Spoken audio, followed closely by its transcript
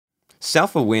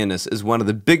self-awareness is one of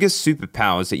the biggest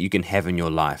superpowers that you can have in your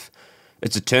life.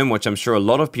 It's a term which I'm sure a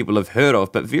lot of people have heard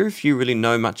of, but very few really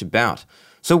know much about.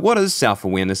 So what is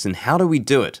self-awareness and how do we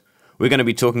do it? We're going to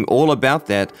be talking all about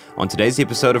that on today's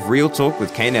episode of Real Talk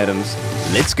with Kane Adams.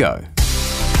 Let's go.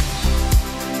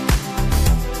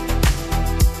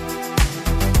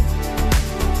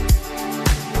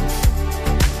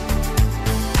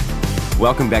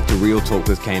 Welcome back to Real Talk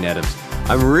with Kane Adams.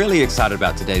 I'm really excited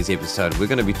about today's episode. We're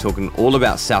going to be talking all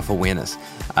about self-awareness.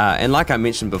 And like I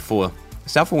mentioned before,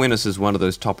 self-awareness is one of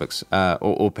those topics,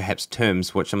 or perhaps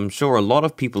terms, which I'm sure a lot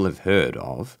of people have heard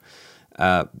of,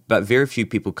 but very few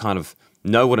people kind of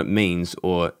know what it means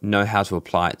or know how to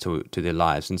apply it to their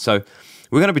lives. And so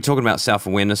we're going to be talking about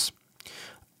self-awareness.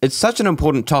 It's such an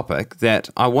important topic that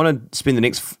I want to spend the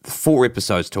next 4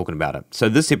 episodes talking about it. So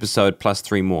this episode plus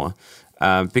 3 more,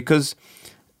 because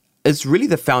it's really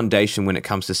the foundation when it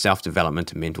comes to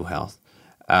self-development and mental health.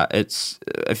 It's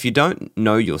if you don't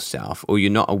know yourself or you're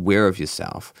not aware of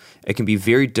yourself, it can be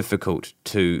very difficult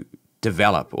to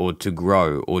develop or to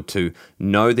grow or to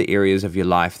know the areas of your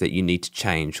life that you need to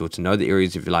change or to know the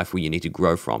areas of your life where you need to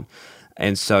grow from.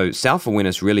 And so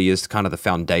self-awareness really is kind of the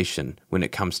foundation when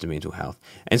it comes to mental health.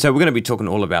 And so we're going to be talking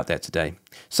all about that today.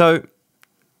 So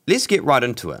let's get right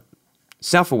into it.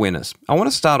 Self-awareness. I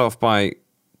want to start off by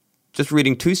just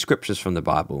reading 2 scriptures from the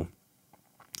Bible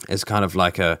as kind of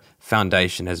like a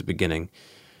foundation, as a beginning.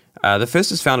 The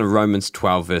first is found in Romans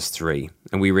 12, verse 3,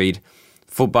 and we read,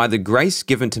 "For by the grace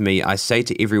given to me, I say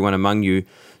to everyone among you,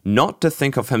 not to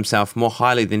think of himself more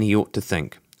highly than he ought to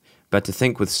think, but to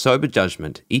think with sober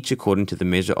judgment, each according to the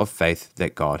measure of faith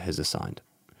that God has assigned."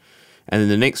 And then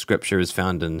the next scripture is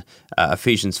found in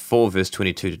Ephesians 4, verse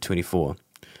 22 to 24.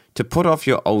 "To put off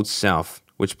your old self,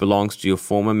 which belongs to your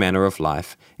former manner of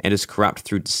life, and is corrupt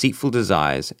through deceitful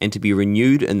desires, and to be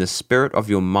renewed in the spirit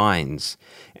of your minds,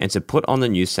 and to put on the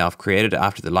new self, created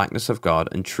after the likeness of God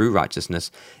in true righteousness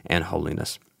and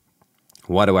holiness."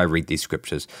 Why do I read these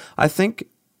scriptures? I think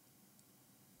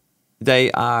they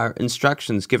are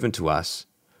instructions given to us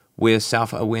where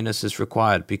self-awareness is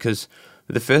required, because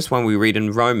the first one we read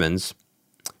in Romans,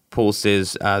 Paul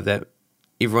says that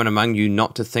everyone among you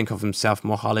not to think of himself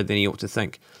more highly than he ought to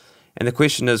think. And the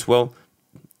question is, well,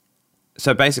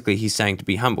 so basically he's saying to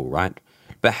be humble, right?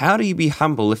 But how do you be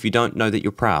humble if you don't know that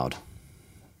you're proud?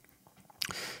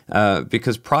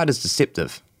 Because pride is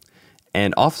deceptive.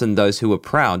 And often those who are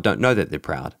proud don't know that they're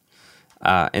proud.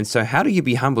 And so how do you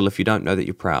be humble if you don't know that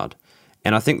you're proud?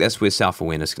 And I think that's where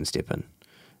self-awareness can step in.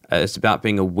 It's about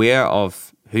being aware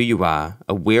of who you are,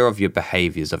 aware of your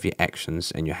behaviors, of your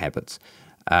actions and your habits,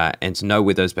 and to know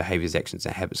where those behaviors, actions,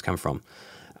 and habits come from.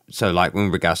 So like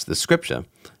in regards to the scripture,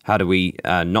 how do we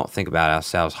not think about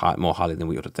ourselves more highly than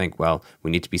we ought to think? Well,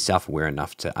 we need to be self-aware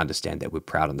enough to understand that we're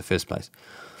proud in the first place.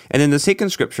 And then the second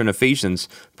scripture in Ephesians,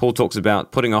 Paul talks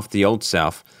about putting off the old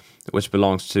self, which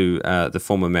belongs to the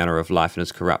former manner of life and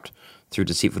is corrupt through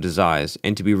deceitful desires,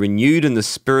 and to be renewed in the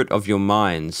spirit of your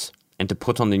minds, and to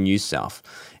put on the new self.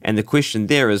 And the question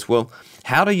there is, well,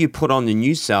 how do you put on the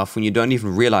new self when you don't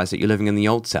even realize that you're living in the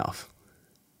old self?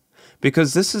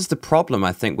 Because this is the problem,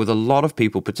 I think, with a lot of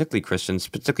people, particularly Christians,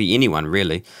 particularly anyone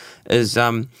really, is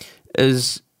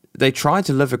they try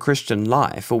to live a Christian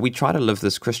life, or we try to live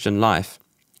this Christian life,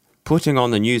 putting on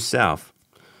the new self,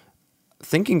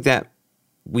 thinking that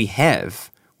we have,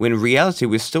 when in reality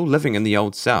we're still living in the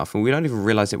old self, and we don't even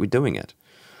realize that we're doing it.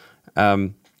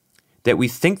 That we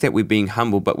think that we're being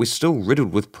humble, but we're still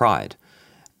riddled with pride,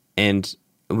 and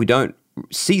we don't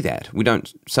see that. We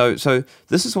don't. So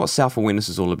this is what self-awareness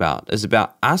is all about. It's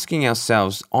about asking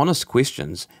ourselves honest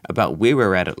questions about where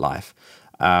we're at life,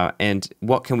 and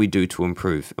what can we do to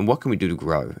improve, and what can we do to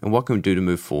grow, and what can we do to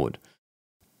move forward.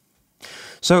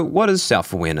 So what is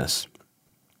self-awareness?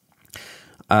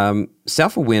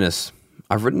 Self-awareness,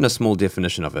 I've written a small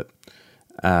definition of it,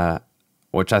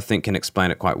 which I think can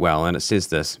explain it quite well, and it says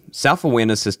this: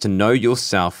 self-awareness is to know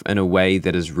yourself in a way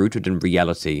that is rooted in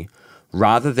reality,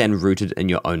 rather than rooted in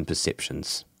your own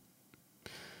perceptions.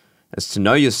 It's to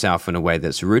know yourself in a way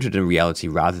that's rooted in reality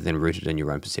rather than rooted in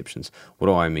your own perceptions. What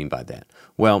do I mean by that?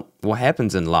 Well, what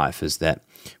happens in life is that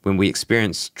when we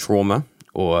experience trauma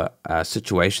or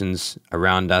situations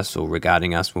around us or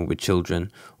regarding us when we're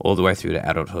children, all the way through to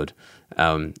adulthood,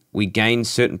 we gain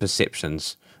certain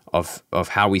perceptions of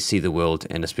how we see the world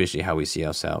and especially how we see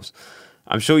ourselves.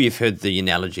 I'm sure you've heard the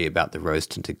analogy about the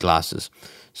rose-tinted glasses.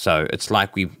 So it's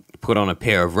like we put on a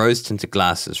pair of rose-tinted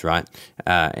glasses, right?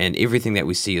 And everything that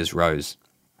we see is rose.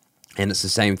 And it's the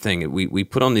same thing. We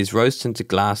put on these rose-tinted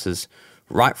glasses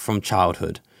right from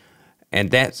childhood.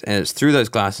 And it's through those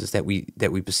glasses that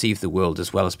we perceive the world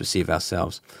as well as perceive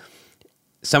ourselves.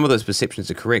 some of those perceptions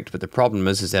are correct, but the problem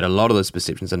is that a lot of those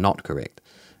perceptions are not correct.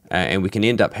 And we can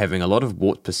end up having a lot of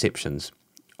warped perceptions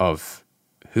of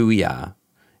who we are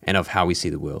and of how we see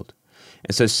the world.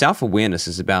 And so self-awareness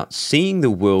is about seeing the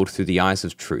world through the eyes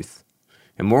of truth,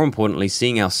 and more importantly,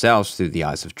 seeing ourselves through the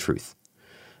eyes of truth.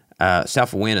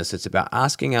 Self-awareness, it's about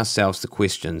asking ourselves the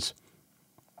questions,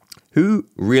 who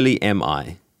really am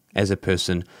I as a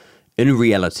person in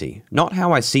reality? Not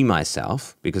how I see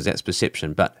myself, because that's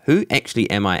perception, but who actually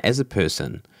am I as a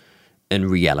person in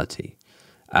reality?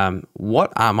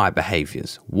 What are my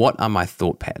behaviors? What are my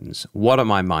thought patterns? What are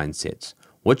my mindsets?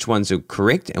 Which ones are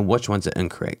correct and which ones are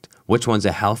incorrect? Which ones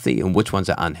are healthy and which ones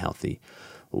are unhealthy?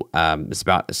 It's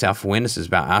about self-awareness is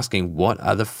about asking, what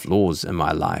are the flaws in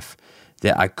my life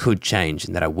that I could change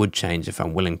and that I would change if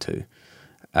I'm willing to?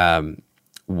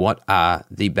 What are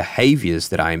the behaviors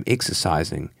that I am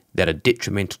exercising that are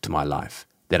detrimental to my life,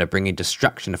 that are bringing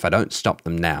destruction if I don't stop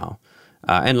them now?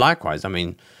 And likewise, I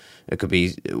mean, it could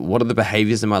be, what are the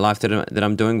behaviors in my life that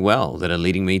I'm doing well, that are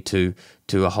leading me to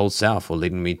a whole self, or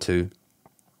leading me to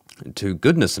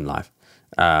goodness in life?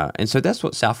 And so that's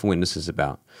what self-awareness is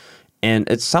about. And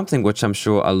it's something which I'm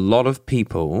sure a lot of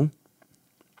people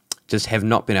just have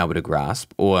not been able to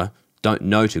grasp or don't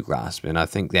know to grasp. And I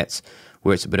think that's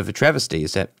where it's a bit of a travesty,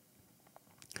 is that,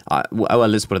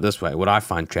 let's put it this way, what I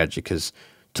find tragic is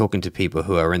talking to people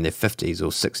who are in their 50s or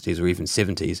 60s or even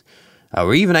 70s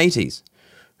or even 80s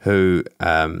who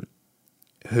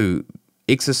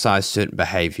exercise certain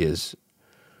behaviors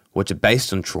which are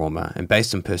based on trauma and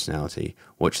based on personality,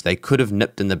 which they could have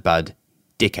nipped in the bud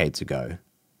decades ago,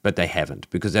 but they haven't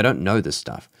because they don't know this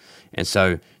stuff. And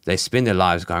so they spend their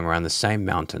lives going around the same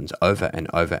mountains over and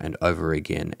over and over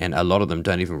again, and a lot of them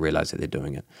don't even realize that they're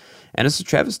doing it. And it's a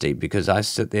travesty because I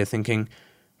sit there thinking,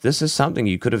 this is something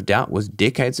you could have dealt with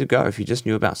decades ago if you just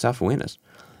knew about self-awareness.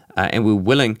 And we're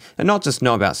willing, and not just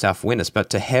know about self-awareness, but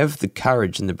to have the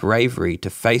courage and the bravery to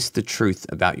face the truth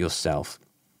about yourself.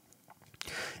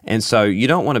 And so you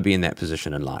don't want to be in that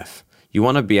position in life. You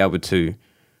want to be able to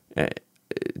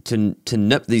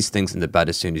nip these things in the bud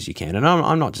as soon as you can. And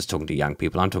I'm not just talking to young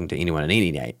people. I'm talking to anyone at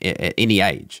any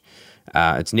age.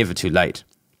 It's never too late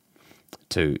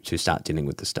to start dealing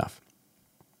with this stuff.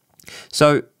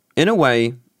 So in a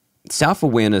way,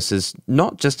 self-awareness is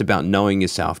not just about knowing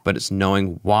yourself, but it's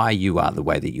knowing why you are the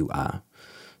way that you are.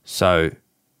 So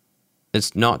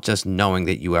it's not just knowing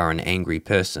that you are an angry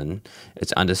person,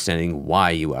 it's understanding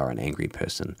why you are an angry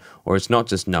person. Or it's not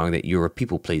just knowing that you're a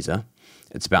people pleaser,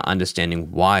 it's about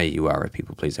understanding why you are a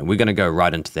people pleaser. And we're going to go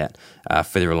right into that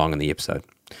further along in the episode.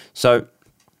 So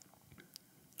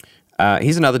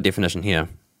here's another definition here.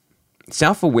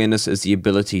 Self-awareness is the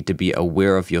ability to be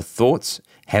aware of your thoughts,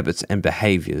 habits, and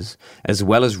behaviors, as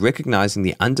well as recognizing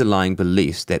the underlying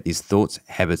beliefs that these thoughts,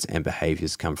 habits, and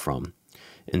behaviors come from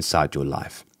inside your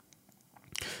life.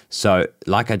 So,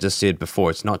 like I just said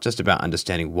before, it's not just about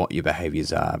understanding what your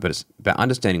behaviors are, but it's about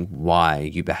understanding why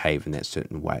you behave in that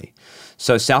certain way.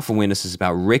 So, self-awareness is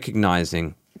about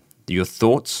recognizing your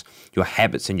thoughts, your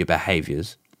habits, and your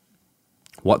behaviors,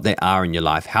 what they are in your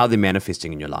life, how they're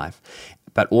manifesting in your life,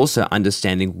 but also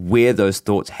understanding where those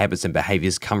thoughts, habits, and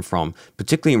behaviors come from,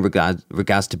 particularly in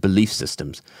regards to belief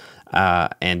systems.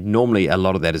 And normally a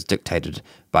lot of that is dictated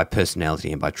by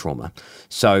personality and by trauma.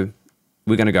 So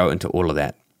we're going to go into all of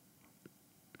that.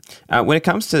 When it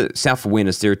comes to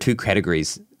self-awareness, there are two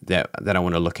categories that I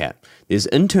want to look at. There's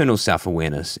internal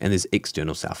self-awareness and there's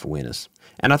external self-awareness.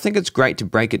 And I think it's great to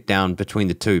break it down between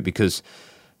the two because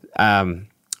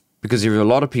there are a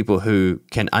lot of people who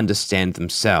can understand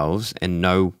themselves and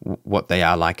know what they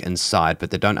are like inside,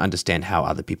 but they don't understand how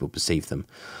other people perceive them.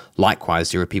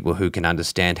 Likewise, there are people who can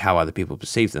understand how other people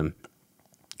perceive them,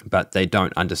 but they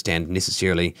don't understand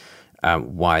necessarily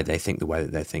why they think the way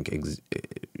that they think,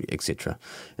 etc.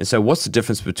 And so what's the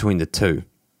difference between the two?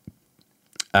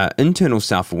 Internal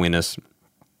self-awareness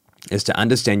is to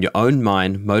understand your own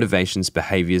mind, motivations,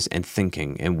 behaviors, and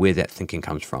thinking, and where that thinking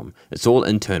comes from. It's all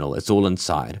internal. It's all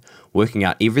inside. Working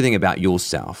out everything about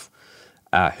yourself,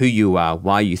 who you are,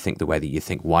 why you think the way that you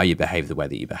think, why you behave the way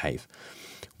that you behave.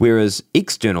 Whereas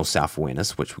external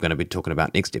self-awareness, which we're going to be talking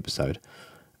about next episode,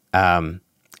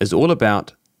 is all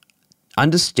about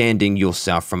understanding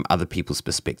yourself from other people's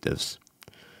perspectives.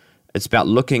 It's about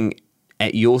looking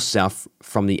at yourself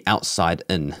from the outside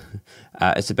in.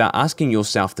 It's about asking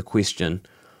yourself the question,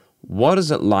 what is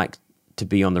it like to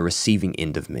be on the receiving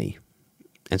end of me?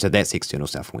 And so that's external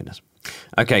self-awareness.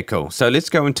 Okay, cool. So let's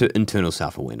go into internal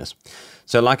self-awareness.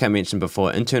 So like I mentioned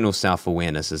before, internal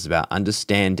self-awareness is about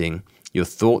understanding your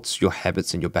thoughts, your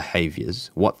habits, and your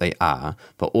behaviors, what they are,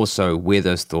 but also where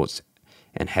those thoughts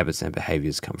and habits and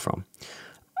behaviors come from.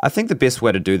 I think the best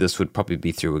way to do this would probably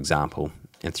be through example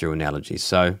and through analogy.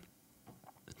 So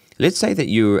let's say that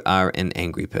you are an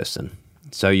angry person.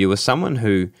 So you are someone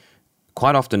who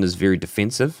quite often is very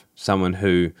defensive, someone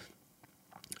who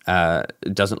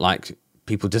doesn't like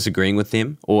people disagreeing with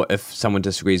them, or if someone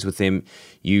disagrees with them,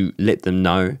 you let them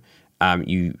know.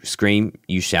 You scream,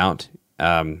 you shout,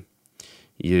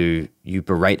 you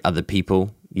berate other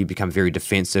people. You become very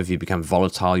defensive. You become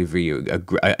volatile. You're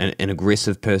an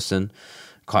aggressive person.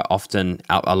 Quite often,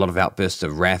 a lot of outbursts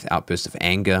of wrath, outbursts of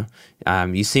anger.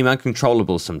 You seem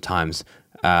uncontrollable sometimes,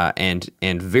 and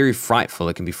very frightful.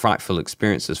 It can be frightful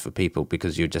experiences for people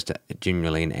because you're just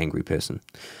genuinely an angry person.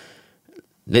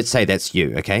 Let's say that's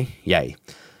you, okay? Yay.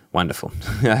 Wonderful.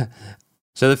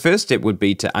 So the first step would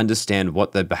be to understand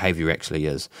what the behavior actually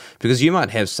is. Because you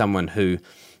might have someone who,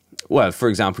 well, for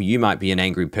example, you might be an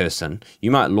angry person.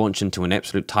 You might launch into an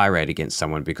absolute tirade against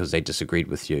someone because they disagreed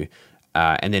with you,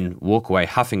 and then walk away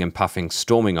huffing and puffing,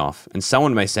 storming off. And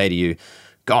someone may say to you,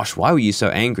 gosh, why were you so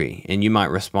angry? And you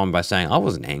might respond by saying, I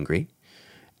wasn't angry.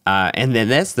 And then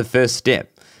that's the first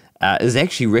step, is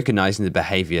actually recognizing the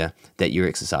behavior that you're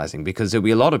exercising, because there'll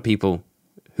be a lot of people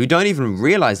who don't even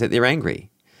realize that they're angry.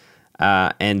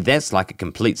 And that's like a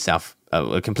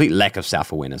complete lack of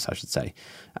self-awareness, I should say.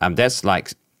 That's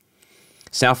like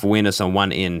self-awareness on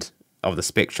one end of the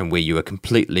spectrum where you are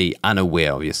completely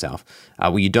unaware of yourself,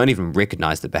 where you don't even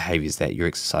recognize the behaviors that you're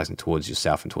exercising towards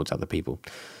yourself and towards other people.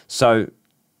 So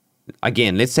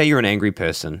again, let's say you're an angry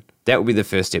person. That would be the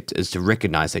first step, is to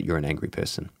recognize that you're an angry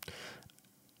person.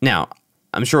 Now,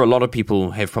 I'm sure a lot of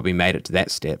people have probably made it to that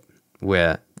step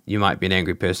where you might be an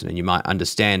angry person and you might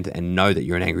understand and know that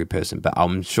you're an angry person, but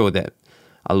I'm sure that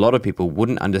a lot of people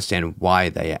wouldn't understand why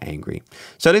they are angry.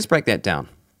 So let's break that down.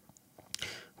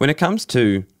 When it comes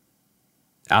to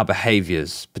our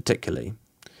behaviors particularly,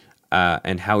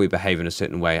 and how we behave in a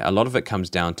certain way, a lot of it comes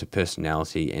down to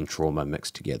personality and trauma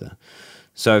mixed together.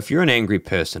 So if you're an angry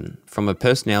person, from a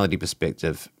personality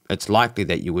perspective, it's likely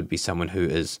that you would be someone who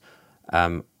is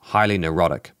highly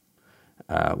neurotic,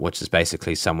 which is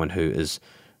basically someone who is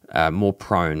more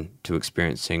prone to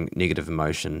experiencing negative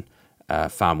emotion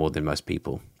far more than most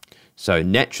people. So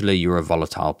naturally, you're a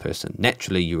volatile person.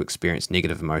 Naturally, you experience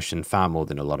negative emotion far more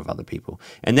than a lot of other people.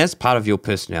 And that's part of your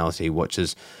personality, which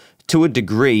is, to a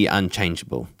degree,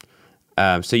 unchangeable.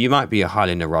 So you might be a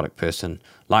highly neurotic person.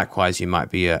 Likewise, you might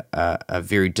be a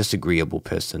very disagreeable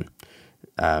person,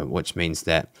 which means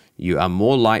that you are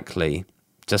more likely,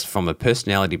 just from a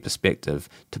personality perspective,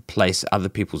 to place other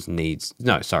people's needs.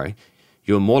 No, sorry.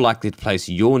 You're more likely to place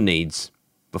your needs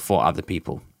before other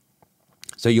people.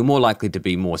 So you're more likely to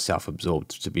be more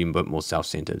self-absorbed, to be a bit more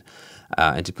self-centered,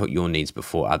 and to put your needs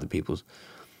before other people's.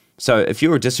 So if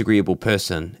you're a disagreeable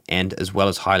person and as well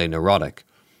as highly neurotic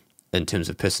in terms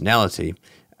of personality,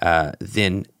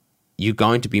 then you're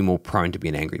going to be more prone to be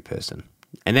an angry person.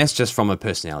 And that's just from a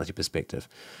personality perspective.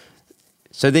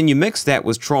 So then you mix that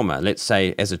with trauma. Let's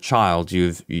say as a child,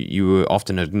 you were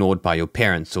often ignored by your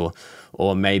parents,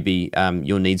 or maybe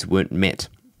your needs weren't met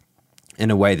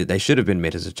in a way that they should have been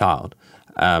met as a child.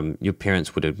 Your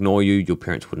parents would ignore you, your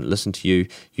parents wouldn't listen to you,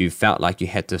 you felt like you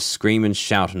had to scream and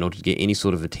shout in order to get any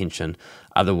sort of attention,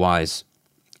 otherwise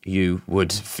you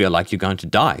would feel like you're going to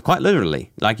die, quite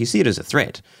literally, like you see it as a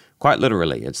threat, quite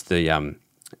literally. It's the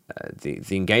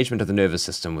engagement of the nervous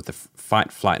system with the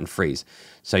fight, flight, and freeze.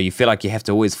 So you feel like you have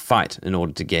to always fight in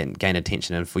order to gain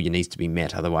attention and for your needs to be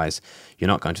met, otherwise you're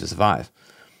not going to survive.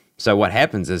 So what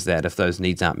happens is that if those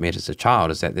needs aren't met as a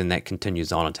child, is that then that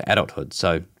continues on into adulthood.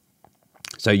 So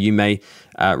you may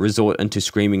resort into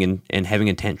screaming and having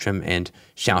a tantrum and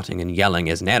shouting and yelling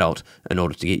as an adult in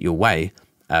order to get your way,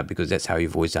 because that's how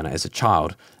you've always done it as a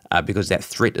child, because that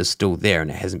threat is still there and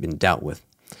it hasn't been dealt with.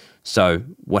 So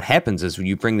what happens is when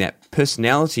you bring that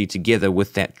personality together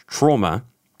with that trauma,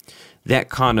 that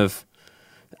kind of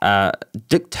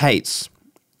dictates,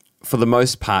 for the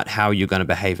most part, how you're going to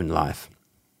behave in life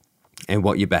and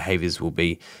what your behaviors will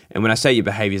be. And when I say your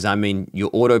behaviors, I mean your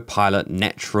autopilot,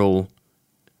 natural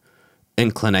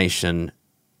inclination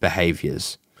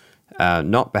behaviors,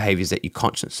 not behaviors that you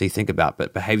consciously think about,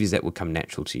 but behaviors that will come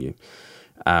natural to you,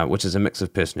 which is a mix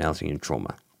of personality and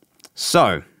trauma.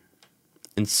 So,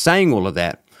 in saying all of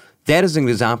that, that is an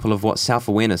example of what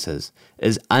self-awareness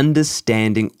is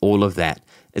understanding all of that.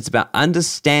 It's about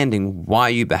understanding why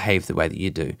you behave the way that you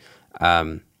do.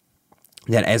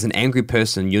 That as an angry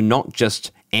person, you're not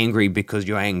just angry because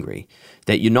you're angry.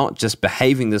 That you're not just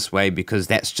behaving this way because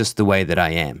that's just the way that I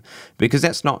am. Because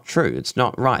that's not true. It's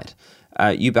not right.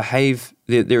 You behave,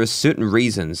 there are certain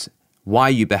reasons why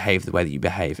you behave the way that you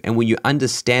behave. And when you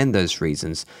understand those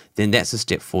reasons, then that's a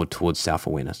step forward towards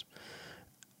self-awareness.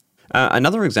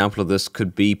 Another example of this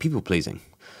could be people pleasing.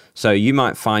 So you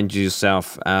might find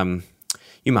yourself,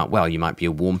 you might be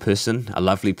a warm person, a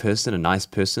lovely person, a nice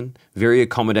person, very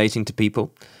accommodating to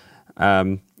people.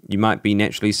 You might be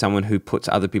naturally someone who puts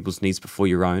other people's needs before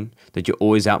your own, that you're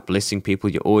always out blessing people,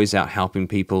 you're always out helping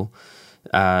people,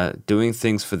 doing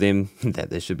things for them that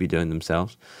they should be doing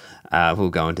themselves. We'll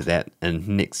go into that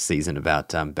in next season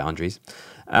about boundaries.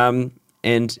 And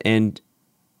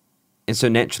so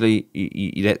naturally,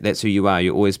 that's who you are.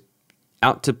 You're always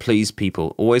out to please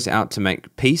people, always out to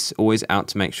make peace, always out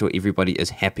to make sure everybody is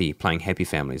happy, playing happy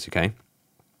families, okay?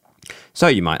 So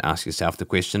you might ask yourself the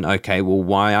question, okay, well,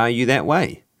 why are you that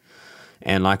way?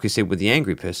 And like we said with the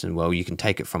angry person, well, you can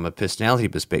take it from a personality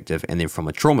perspective and then from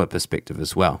a trauma perspective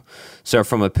as well. So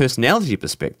from a personality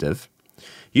perspective,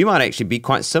 you might actually be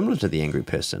quite similar to the angry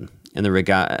person in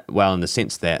the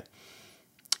sense that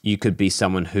you could be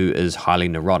someone who is highly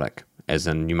neurotic, as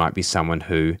in you might be someone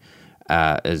who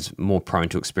is more prone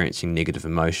to experiencing negative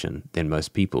emotion than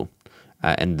most people.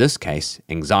 In this case,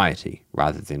 anxiety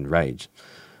rather than rage.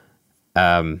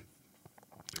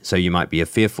 So you might be a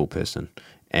fearful person.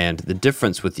 And the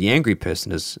difference with the angry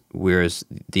person is, whereas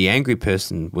the angry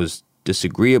person was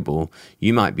disagreeable,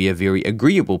 you might be a very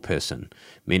agreeable person,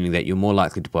 meaning that you're more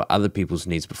likely to put other people's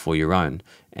needs before your own.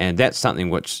 And that's something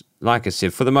which, like I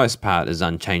said, for the most part is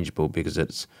unchangeable because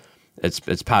it's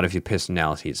part of your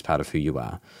personality, it's part of who you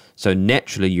are. So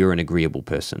naturally, you're an agreeable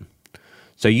person.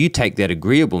 So you take that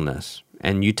agreeableness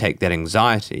and you take that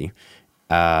anxiety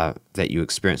that you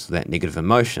experience with that negative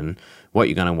emotion. What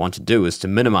you're going to want to do is to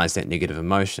minimize that negative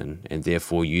emotion and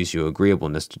therefore use your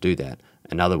agreeableness to do that.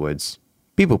 In other words,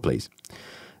 people please.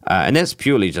 And that's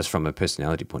purely just from a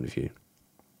personality point of view.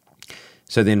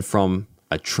 So then from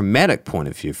a traumatic point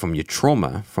of view, from your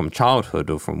trauma, from childhood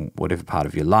or from whatever part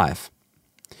of your life,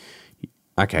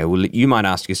 okay, well, you might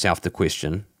ask yourself the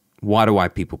question, why do I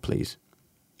people please?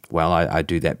 Well, I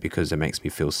do that because it makes me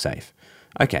feel safe.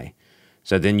 Okay,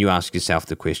 so then you ask yourself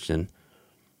the question,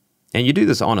 and you do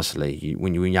this honestly.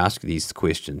 When you ask these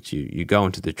questions, you go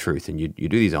into the truth and you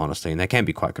do these honestly, and they can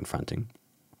be quite confronting.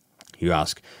 You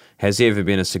ask, has there ever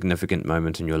been a significant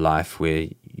moment in your life where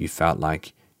you felt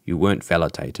like you weren't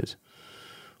validated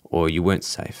or you weren't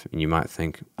safe? And you might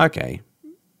think, okay,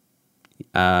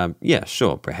 yeah,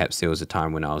 sure. Perhaps there was a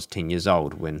time when I was 10 years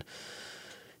old when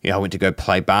I went to go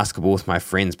play basketball with my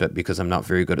friends, but because I'm not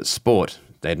very good at sport,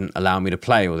 they didn't allow me to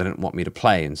play or they didn't want me to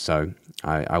play. And so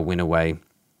I went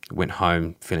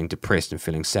home feeling depressed and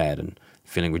feeling sad and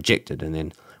feeling rejected. And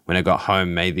then when I got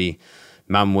home, maybe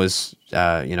Mum was,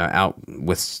 out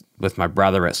with my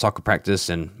brother at soccer practice,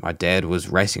 and my dad was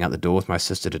racing out the door with my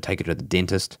sister to take her to the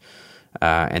dentist,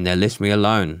 and they left me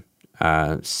alone,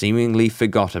 seemingly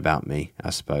forgot about me, I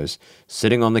suppose,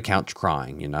 sitting on the couch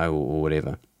crying, or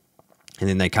whatever. And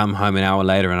then they come home an hour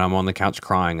later, and I'm on the couch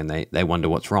crying, and they wonder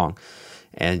what's wrong,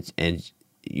 and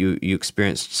you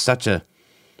experienced such a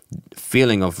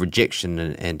feeling of rejection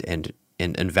and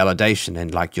invalidation,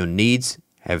 and like your needs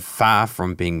have far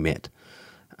from being met.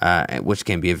 Which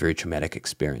can be a very traumatic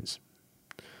experience.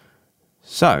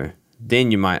 So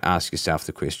then you might ask yourself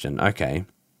the question, okay,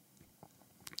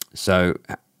 so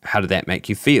how did that make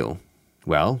you feel?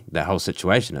 Well, that whole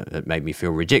situation, it made me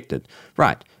feel rejected.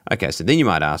 Right, okay, so then you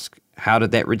might ask, how did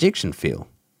that rejection feel?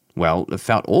 Well, it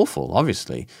felt awful,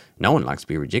 obviously. No one likes to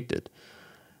be rejected.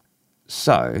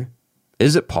 So,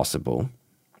 is it possible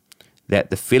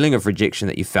that the feeling of rejection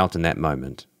that you felt in that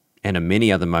moment and in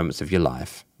many other moments of your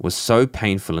life was so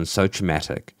painful and so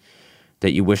traumatic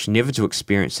that you wish never to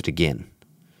experience it again?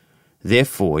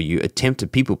 Therefore, you attempt to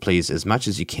people please as much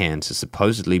as you can to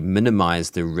supposedly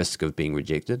minimize the risk of being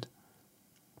rejected?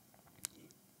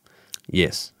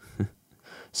 Yes.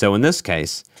 So in this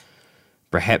case,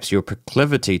 perhaps your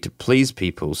proclivity to please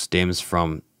people stems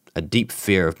from a deep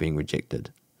fear of being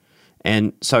rejected.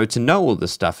 And so to know all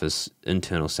this stuff is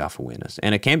internal self-awareness.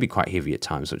 And it can be quite heavy at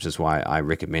times, which is why I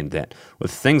recommend that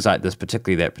with things like this,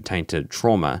 particularly that pertain to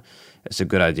trauma, it's a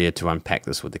good idea to unpack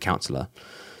this with the counselor.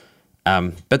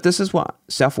 But this is what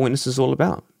self-awareness is all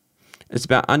about. It's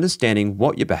about understanding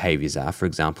what your behaviors are, for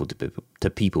example, to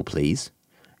people please,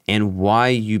 and why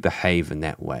you behave in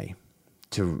that way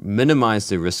to minimize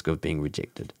the risk of being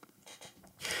rejected.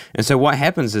 And so what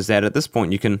happens is that at this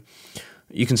point you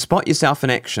can spot yourself in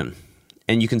action.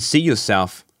 And you can see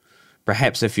yourself,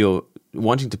 perhaps if you're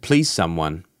wanting to please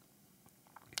someone,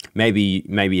 maybe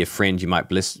a friend, you might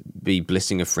be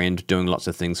blessing a friend, doing lots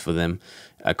of things for them,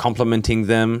 complimenting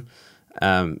them,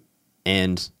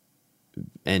 and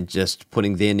just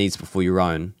putting their needs before your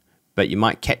own. But you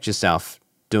might catch yourself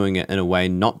doing it in a way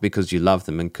not because you love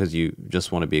them and because you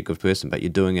just want to be a good person, but you're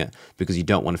doing it because you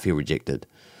don't want to feel rejected.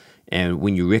 And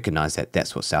when you recognize that,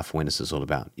 that's what self-awareness is all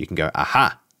about. You can go,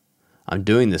 aha, I'm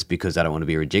doing this because I don't want to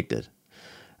be rejected.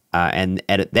 And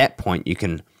at that point, you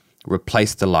can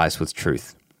replace the lies with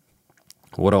truth.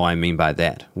 What do I mean by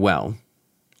that? Well,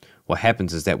 what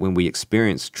happens is that when we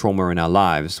experience trauma in our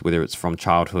lives, whether it's from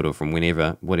childhood or from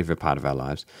whatever part of our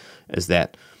lives, is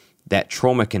that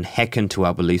trauma can hack into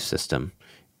our belief system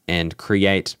and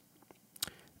create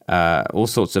all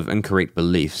sorts of incorrect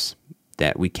beliefs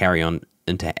that we carry on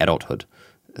into adulthood.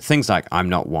 Things like, I'm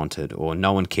not wanted, or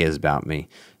no one cares about me.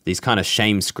 These kind of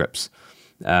shame scripts.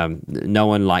 No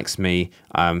one likes me.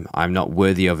 I'm not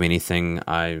worthy of anything.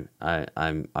 I'm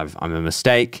a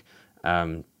mistake.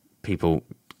 People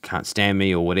can't stand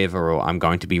me, or whatever. Or I'm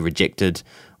going to be rejected.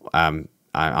 I'm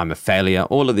a failure.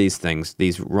 All of these things,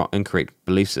 these incorrect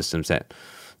belief systems that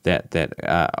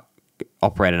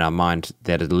operate in our mind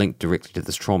that are linked directly to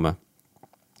this trauma.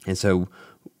 And so,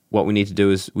 what we need to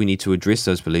do is we need to address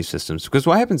those belief systems, because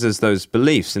what happens is those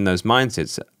beliefs and those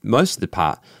mindsets, most of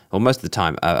the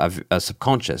time, are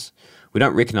subconscious. We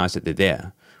don't recognize that they're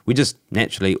there. We just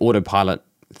naturally autopilot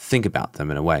think about them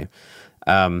in a way.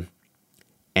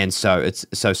 And so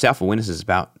self-awareness is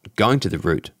about going to the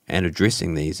root and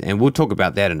addressing these, and we'll talk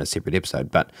about that in a separate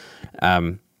episode. But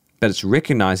it's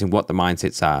recognizing what the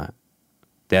mindsets are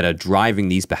that are driving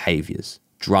these behaviors,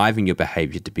 driving your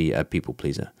behavior to be a people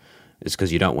pleaser. It's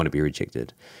because you don't want to be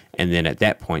rejected. And then at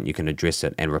that point, you can address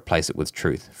it and replace it with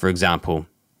truth. For example,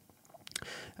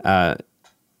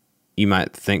 you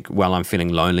might think, well, I'm feeling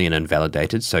lonely and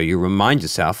invalidated. So you remind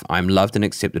yourself, I'm loved and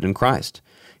accepted in Christ.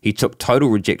 He took total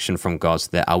rejection from God so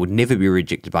that I would never be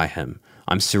rejected by him.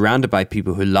 I'm surrounded by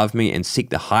people who love me and seek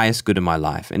the highest good in my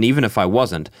life. And even if I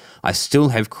wasn't, I still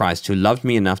have Christ who loved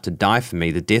me enough to die for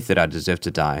me, the death that I deserve to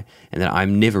die, and that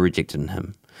I'm never rejected in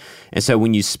him. And so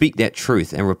when you speak that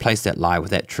truth and replace that lie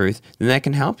with that truth, then that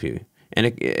can help you. And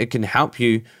it can help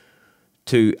you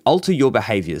to alter your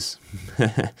behaviors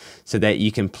so that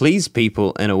you can please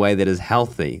people in a way that is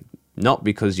healthy, not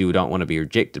because you don't want to be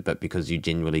rejected, but because you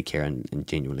genuinely care and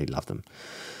genuinely love them.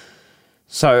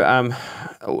 So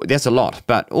that's a lot.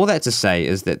 But all that to say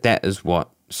is that is what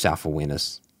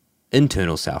self-awareness,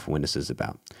 internal self-awareness is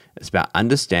about. It's about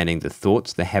understanding the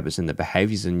thoughts, the habits, and the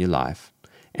behaviors in your life,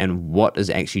 and what is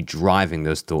actually driving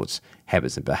those thoughts,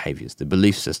 habits, and behaviors, the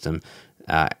belief system,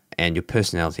 and your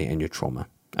personality and your trauma.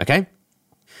 Okay?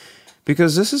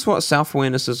 Because this is what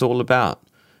self-awareness is all about.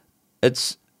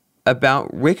 It's about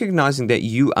recognizing that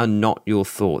you are not your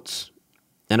thoughts.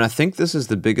 And I think this is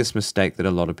the biggest mistake that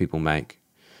a lot of people make,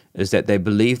 is that they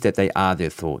believe that they are their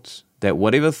thoughts, that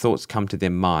whatever thoughts come to their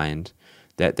mind,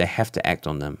 that they have to act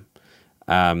on them.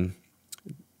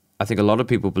 I think a lot of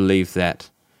people believe that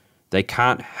they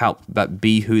can't help but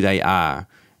be who they are.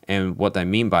 And what they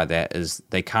mean by that is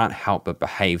they can't help but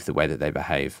behave the way that they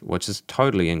behave, which is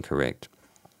totally incorrect.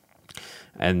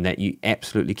 And that you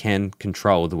absolutely can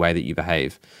control the way that you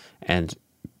behave and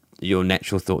your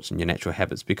natural thoughts and your natural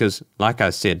habits. Because, like I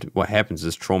said, what happens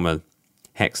is trauma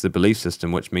hacks the belief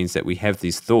system, which means that we have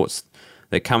these thoughts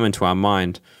that come into our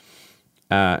mind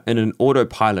in an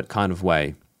autopilot kind of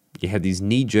way. You have these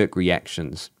knee-jerk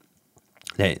reactions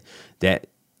that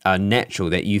are natural,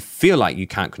 that you feel like you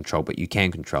can't control, but you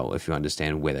can control if you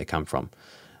understand where they come from.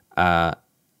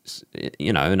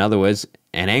 In other words,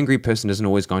 an angry person isn't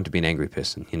always going to be an angry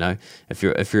person. If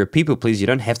you're a people pleaser, you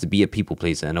don't have to be a people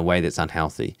pleaser in a way that's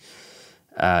unhealthy.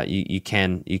 You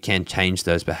can change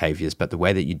those behaviors, but the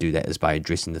way that you do that is by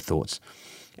addressing the thoughts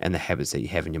and the habits that you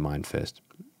have in your mind first,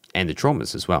 and the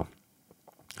traumas as well.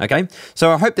 Okay,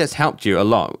 so I hope that's helped you a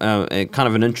lot, kind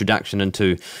of an introduction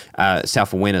into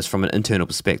self-awareness from an internal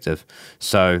perspective.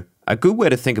 So a good way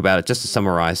to think about it, just to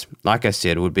summarize, like I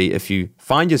said, would be if you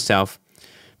find yourself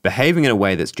behaving in a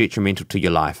way that's detrimental to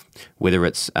your life, whether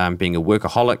it's being a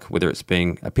workaholic, whether it's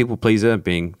being a people pleaser,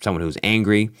 being someone who's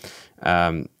angry,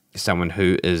 someone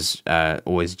who is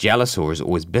always jealous or is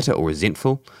always bitter or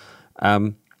resentful,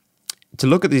 to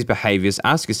look at these behaviors,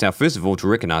 ask yourself, first of all, to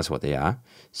recognize what they are.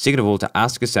 Second of all, to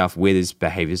ask yourself where these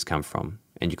behaviors come from.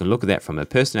 And you can look at that from a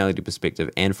personality perspective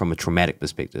and from a traumatic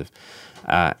perspective.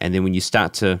 And then when you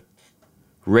start to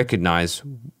recognize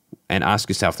and ask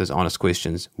yourself those honest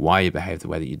questions, why you behave the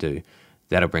way that you do,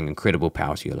 that'll bring incredible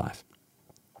power to your life.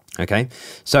 Okay,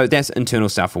 so that's internal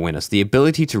self-awareness, the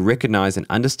ability to recognize and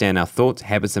understand our thoughts,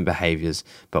 habits, and behaviors,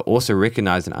 but also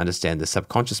recognize and understand the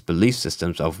subconscious belief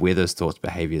systems of where those thoughts,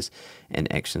 behaviors, and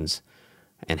actions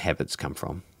and habits come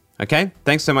from. Okay,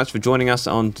 thanks so much for joining us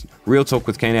on Real Talk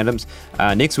with Kane Adams.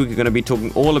 Next week, we're going to be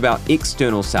talking all about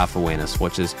external self-awareness,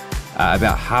 which is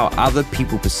about how other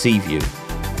people perceive you.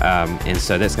 And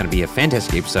so that's going to be a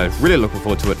fantastic episode. Really looking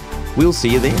forward to it. We'll see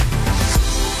you then.